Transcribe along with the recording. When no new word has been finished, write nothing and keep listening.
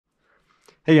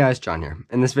Hey guys, John here.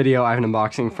 In this video, I have an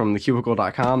unboxing from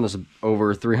thecubicle.com. There's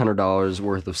over $300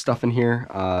 worth of stuff in here,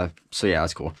 so yeah,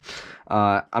 that's cool.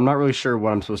 I'm not really sure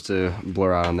what I'm supposed to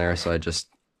blur out on there, so I just,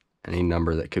 any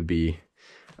number that could be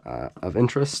of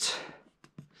interest,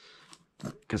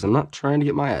 because I'm not trying to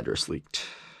get my address leaked.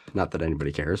 Not that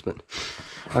anybody cares, but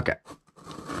okay.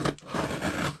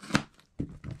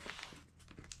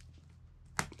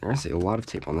 There's a lot of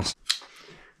tape on this.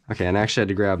 Okay, and I actually had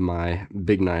to grab my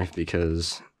big knife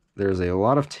because there's a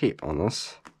lot of tape on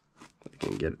this. I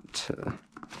can get it to...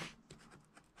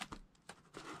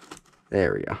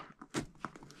 There we go.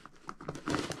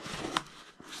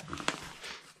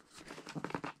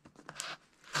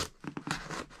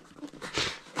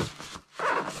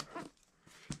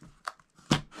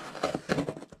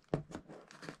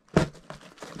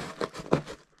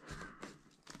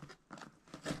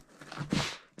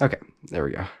 Okay, there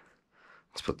we go.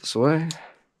 Let's put this away.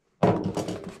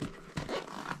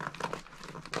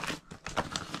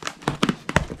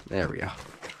 There we go.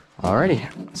 Alrighty,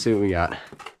 let's see what we got.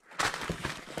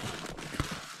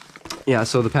 Yeah,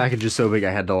 so the package is so big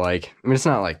I had to I mean it's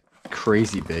not like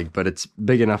crazy big, but it's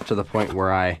big enough to the point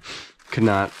where I could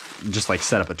not just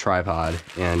set up a tripod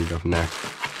and go from there.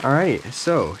 Alrighty,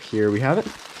 so here we have it.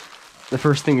 The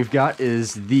first thing we've got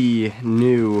is the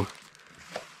new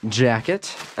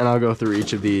jacket, and I'll go through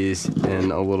each of these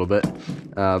in a little bit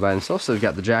by themselves. So we've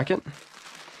got the jacket,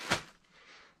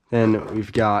 then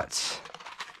we've got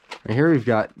right here we've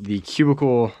got the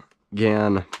Cubicle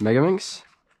GAN Megaminx,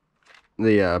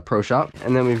 the Pro Shop,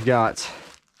 and then we've got,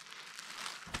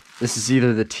 this is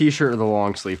either the t-shirt or the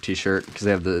long sleeve t-shirt because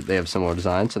they have similar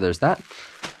design. So there's that,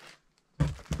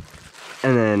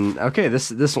 and then okay,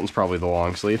 this one's probably the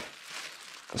long sleeve.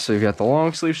 So you've got the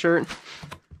long sleeve shirt.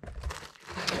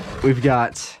 We've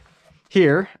got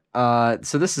here,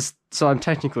 so I'm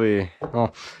technically,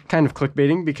 well, kind of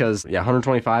clickbaiting because yeah,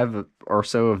 125 or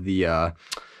so of the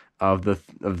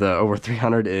over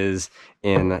 300 is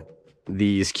in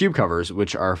these cube covers,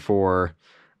 which are for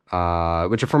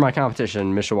my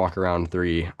competition, Mission Walk Around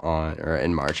 3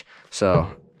 in March.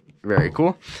 So very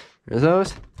cool. There's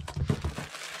those,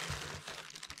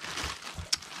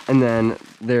 and then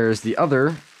there's the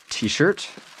other T-shirt.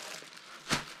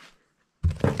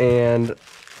 And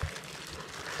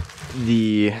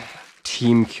the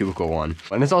Team Cubicle one.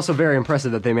 And it's also very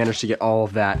impressive that they managed to get all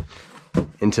of that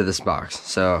into this box.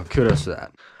 So kudos to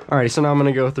that. Alrighty, so now I'm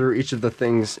going to go through each of the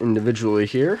things individually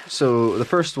here. So the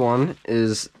first one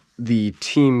is the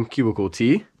Team Cubicle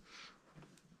tee.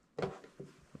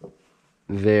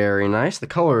 Very nice. The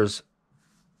colors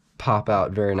pop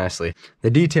out very nicely. The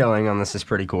detailing on this is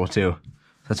pretty cool too.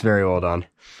 That's very well done.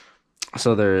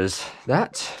 So there's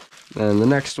that. And the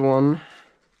next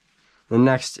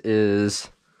is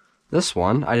this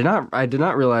one. I did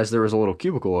not realize there was a little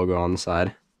Cubicle logo on the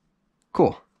side.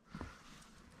 Cool.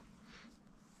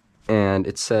 And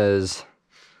it says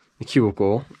the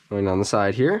Cubicle going on the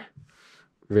side here.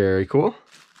 Very cool.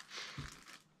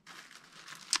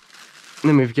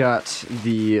 And then we've got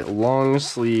the long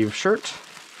sleeve shirt.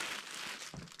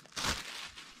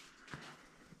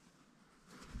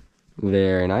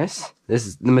 Very nice. This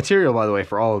is the material, by the way,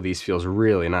 for all of these feels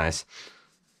really nice.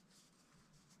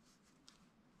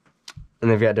 And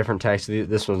they've got different types.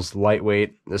 This one's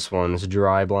lightweight. This one's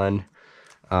dry blend,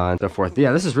 and so forth.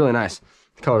 Yeah, this is really nice.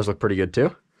 The colors look pretty good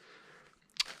too.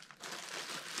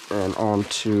 And on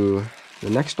to the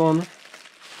next one.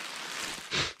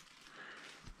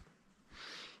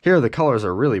 Here the colors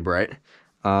are really bright.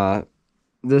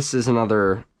 This is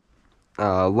another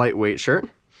lightweight shirt.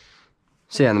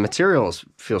 So yeah, and the materials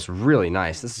feels really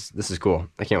nice. This is cool.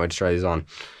 I can't wait to try these on.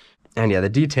 And yeah, the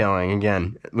detailing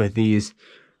again with these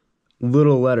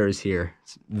little letters here,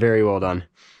 it's very well done.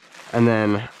 And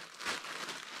then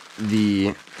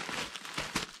the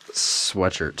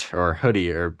sweatshirt or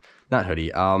hoodie, or not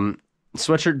hoodie,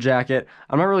 sweatshirt jacket.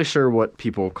 I'm not really sure what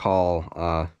people call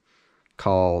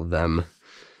them,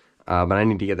 but I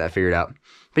need to get that figured out.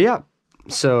 But yeah,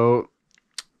 so,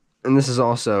 and this is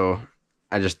also,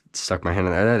 I just stuck my hand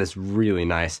in there. That is really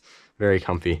nice. Very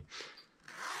comfy.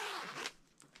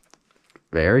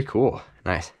 Very cool.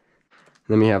 Nice.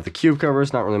 And then we have the cube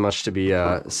covers. Not really much to be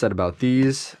said about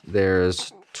these.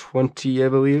 There's 20, I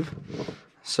believe.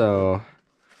 So,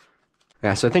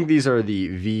 yeah, so I think these are the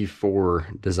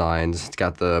V4 designs. It's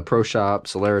got the Pro Shop,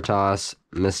 Celeritas,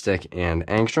 Mystic, and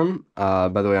Angstrom.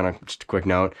 By the way, just a quick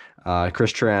note,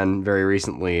 Chris Tran very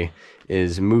recently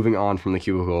is moving on from the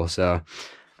Cubicle, so...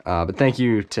 but thank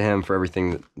you to him for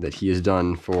everything that he has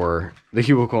done for the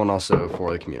Cubicle and also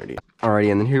for the community.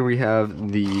 Alrighty, and then here we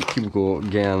have the Cubicle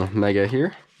GAN Mega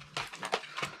here.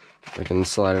 I can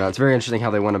slide it out. It's very interesting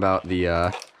how they went about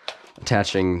the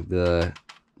attaching the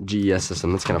GES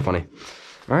system. That's kind of funny.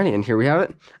 Alrighty, and here we have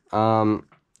it.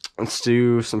 Let's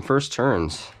do some first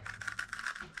turns.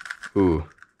 Ooh.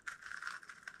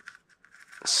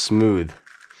 Smooth.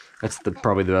 That's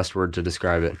probably the best word to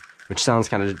describe it. Which sounds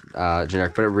kind of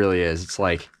generic, but it really is. It's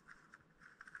like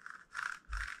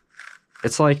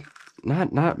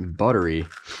not buttery.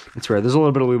 It's rare. There's a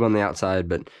little bit of lube on the outside,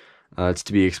 but it's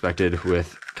to be expected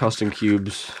with custom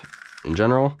cubes in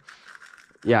general.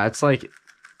 Yeah, it's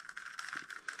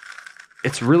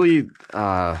really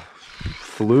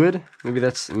fluid. Maybe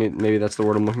that's the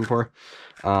word I'm looking for.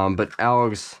 But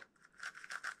algs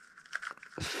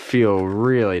feel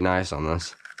really nice on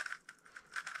this.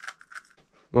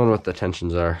 I wonder what the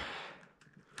tensions are.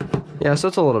 Yeah, so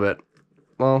it's a little bit,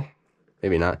 well,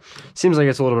 maybe not. Seems like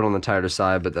it's a little bit on the tighter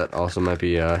side, but that also might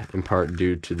be in part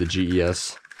due to the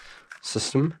GES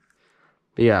system.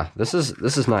 But yeah, this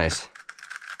is nice.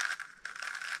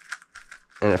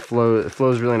 And it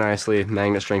flows really nicely.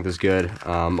 Magnet strength is good.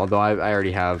 Although I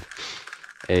already have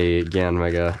a GAN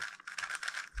Mega.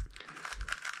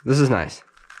 This is nice.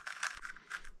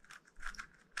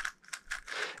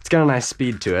 It's got a nice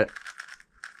speed to it.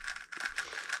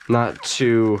 Not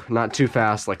too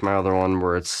fast like my other one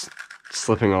where it's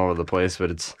slipping all over the place,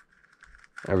 but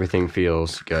everything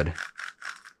feels good.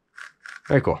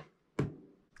 Very cool.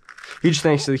 Huge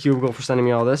thanks to the Cubicle for sending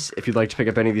me all this. If you'd like to pick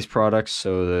up any of these products,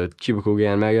 so the Cubicle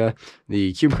GAN Mega,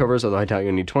 the cube covers, although I doubt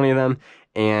you'll need 20 of them,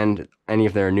 and any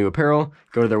of their new apparel,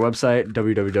 go to their website,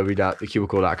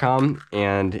 www.thecubicle.com,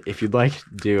 and if you'd like,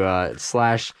 do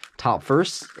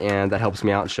 /top1st, and that helps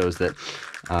me out, shows that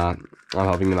I'm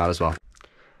helping them out as well.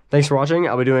 Thanks for watching.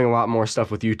 I'll be doing a lot more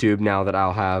stuff with YouTube now that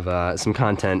I'll have some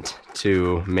content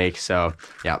to make, so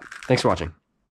yeah, thanks for watching.